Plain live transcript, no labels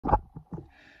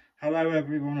Hello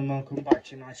everyone and welcome back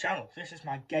to my channel. This is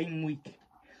my game week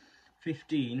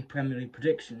 15 Premier League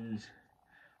predictions.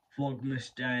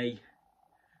 Vlogmas day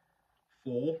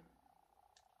 4.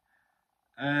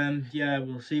 Yeah,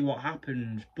 we'll see what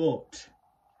happens, but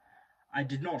I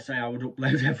did not say I would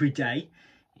upload every day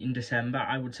in December.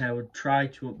 I would say I would try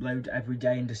to upload every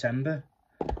day in December.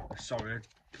 Sorry,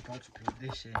 I forgot to plug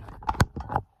this in.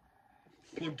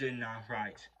 Plugged in now,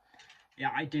 right.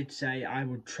 Yeah, I did say I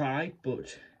would try,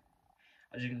 but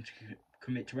I didn't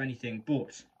commit to anything.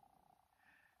 But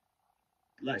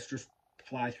let's just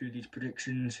fly through these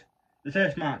predictions. The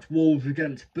first match, Wolves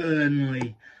against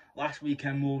Burnley. Last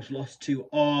weekend, Wolves lost to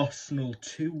Arsenal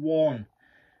 2-1.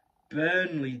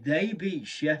 Burnley, they beat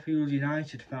Sheffield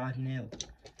United 5-0.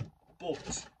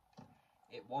 But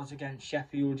it was against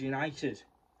Sheffield United.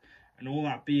 And all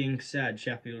that being said,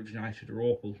 Sheffield United are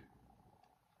awful.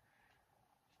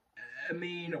 I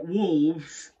mean,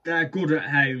 Wolves, they're good at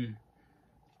home.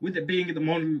 With it being at the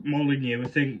Molineux, I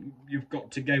think you've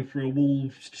got to go for a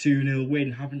Wolves 2-0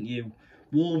 win, haven't you?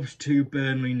 Wolves 2,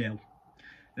 Burnley 0.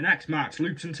 The next match,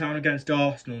 Luton Town against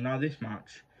Arsenal. Now this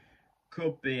match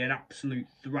could be an absolute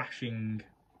thrashing.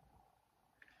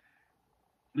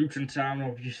 Luton Town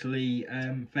obviously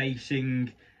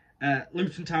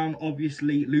Luton Town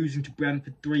obviously losing to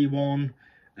Brentford 3-1.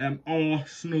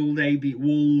 Arsenal, they beat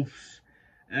Wolves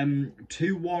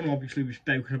 2-1. Obviously we've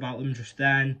spoken about them just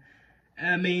then.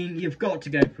 I mean, you've got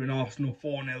to go for an Arsenal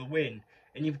 4-0 win.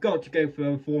 And you've got to go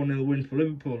for a 4-0 win for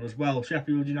Liverpool as well.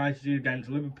 Sheffield United against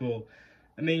Liverpool.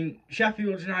 I mean,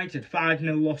 Sheffield United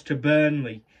 5-0 loss to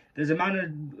Burnley. There's a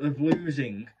manner of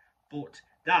losing, but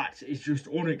that is just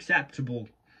unacceptable.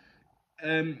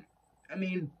 I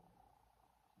mean,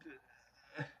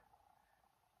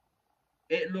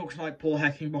 it looks like Paul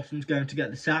Heckingbottom's going to get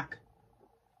the sack.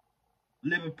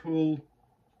 Liverpool,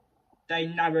 they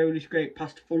narrowly scraped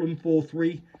past Fulham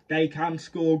 4-3. They can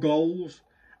score goals.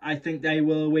 I think they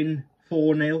will win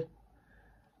 4-0.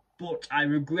 But I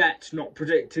regret not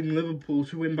predicting Liverpool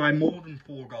to win by more than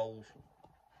 4 goals.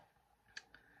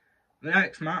 The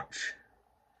next match,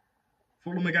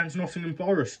 Fulham against Nottingham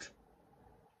Forest.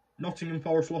 Nottingham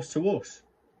Forest lost to us.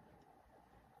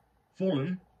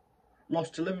 Fulham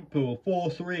lost to Liverpool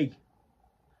 4-3.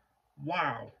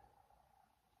 Wow.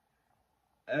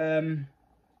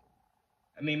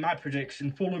 I mean, my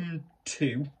prediction, Fulham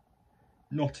 2,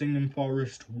 Nottingham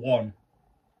Forest 1.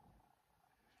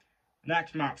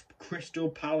 Next match, Crystal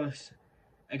Palace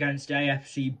against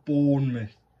AFC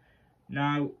Bournemouth.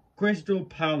 Now, Crystal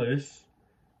Palace,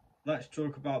 let's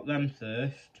talk about them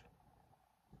first.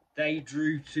 They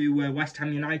drew to West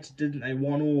Ham United, didn't they?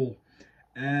 1-1.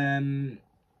 I mean,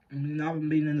 they haven't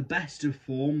been in the best of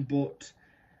form, but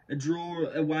a draw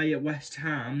away at West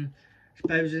Ham, I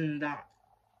suppose isn't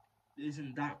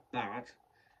that bad.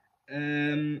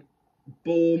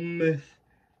 Bournemouth,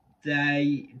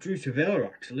 they drew to Villa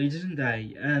actually, didn't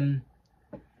they?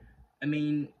 I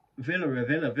mean, Villa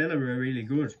are really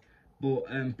good, but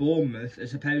Bournemouth, I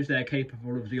suppose they're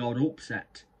capable of the odd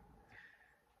upset.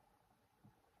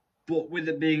 But with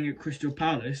it being at Crystal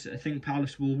Palace, I think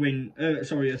Palace will win. I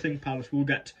think Palace will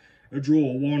get a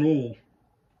draw 1-1.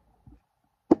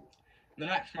 The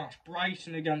next match,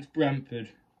 Brighton against Brentford.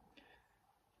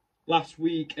 Last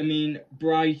week, I mean,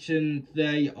 Brighton,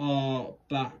 they are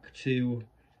back to...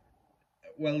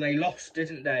 Well, they lost,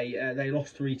 didn't they? They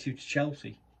lost 3-2 to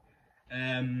Chelsea.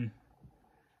 I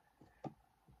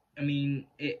mean,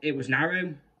 it was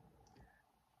narrow.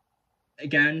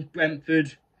 Again,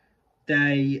 Brentford,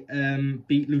 they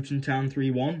beat Luton Town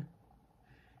 3-1.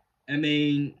 I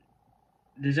mean,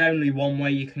 there's only one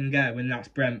way you can go, and that's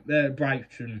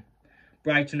Brighton.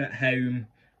 Brighton at home,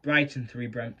 Brighton 3,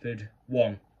 Brentford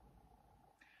 1.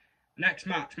 Next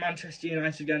match, Manchester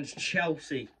United against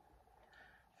Chelsea.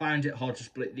 Find it hard to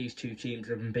split these two teams,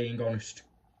 if I'm being honest.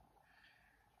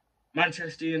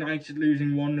 Manchester United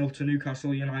losing 1-0 to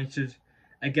Newcastle United.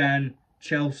 Again,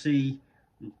 Chelsea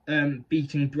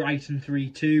beating Brighton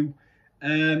 3-2.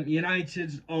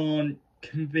 United aren't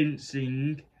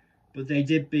convincing, but they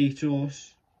did beat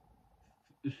us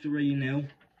 3-0.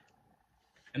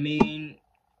 I mean,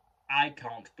 I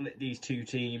can't split these two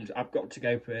teams. I've got to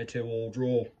go for a 2-2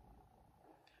 draw.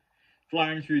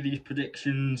 Flying through these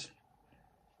predictions.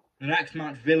 The next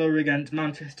match, Villa against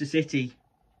Manchester City.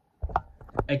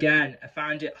 Again, I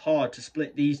find it hard to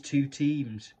split these two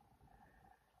teams.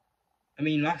 I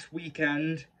mean, last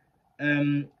weekend,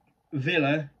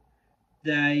 Villa,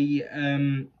 they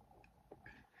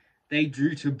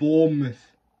drew to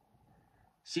Bournemouth.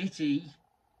 City,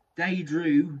 they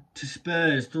drew to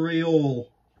Spurs 3-3.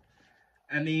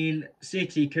 I mean,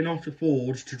 City cannot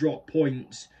afford to drop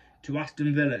points to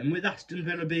Aston Villa. And with Aston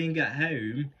Villa being at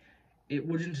home, it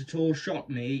wouldn't at all shock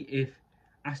me if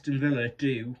Aston Villa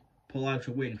do pull out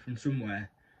a win from somewhere.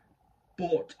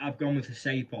 But I've gone with the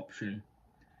safe option.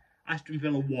 Aston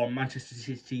Villa 1, Manchester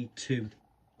City 2.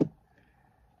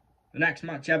 The next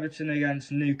match, Everton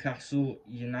against Newcastle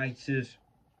United.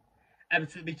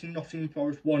 Everton beating Nottingham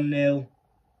Forest 1-0.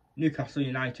 Newcastle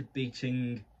United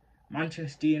beating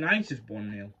Manchester United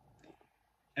 1-0.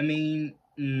 I mean,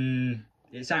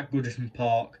 it's at Goodison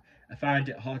Park. I find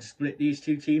it hard to split these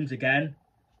two teams again.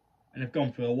 And I've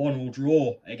gone for a 1-1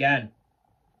 draw again.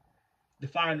 The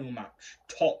final match,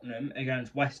 Tottenham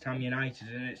against West Ham United,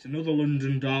 and it's another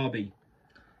London derby.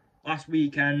 Last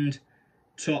weekend,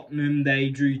 Tottenham, they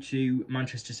drew to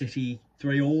Manchester City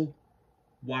 3-3.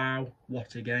 Wow,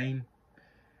 what a game.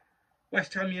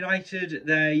 West Ham United,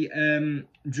 they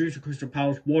drew to Crystal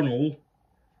Palace 1-1.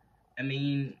 I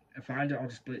mean, I find it hard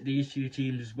to split these two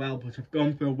teams as well, but I've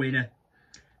gone for a winner.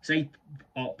 Safe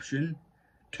option,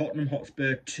 Tottenham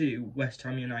Hotspur 2, West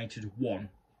Ham United 1.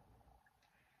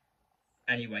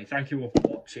 Anyway, thank you all for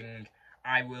watching.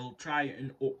 I will try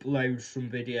and upload some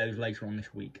videos later on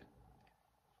this week.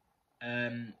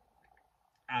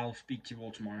 I'll speak to you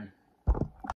all tomorrow.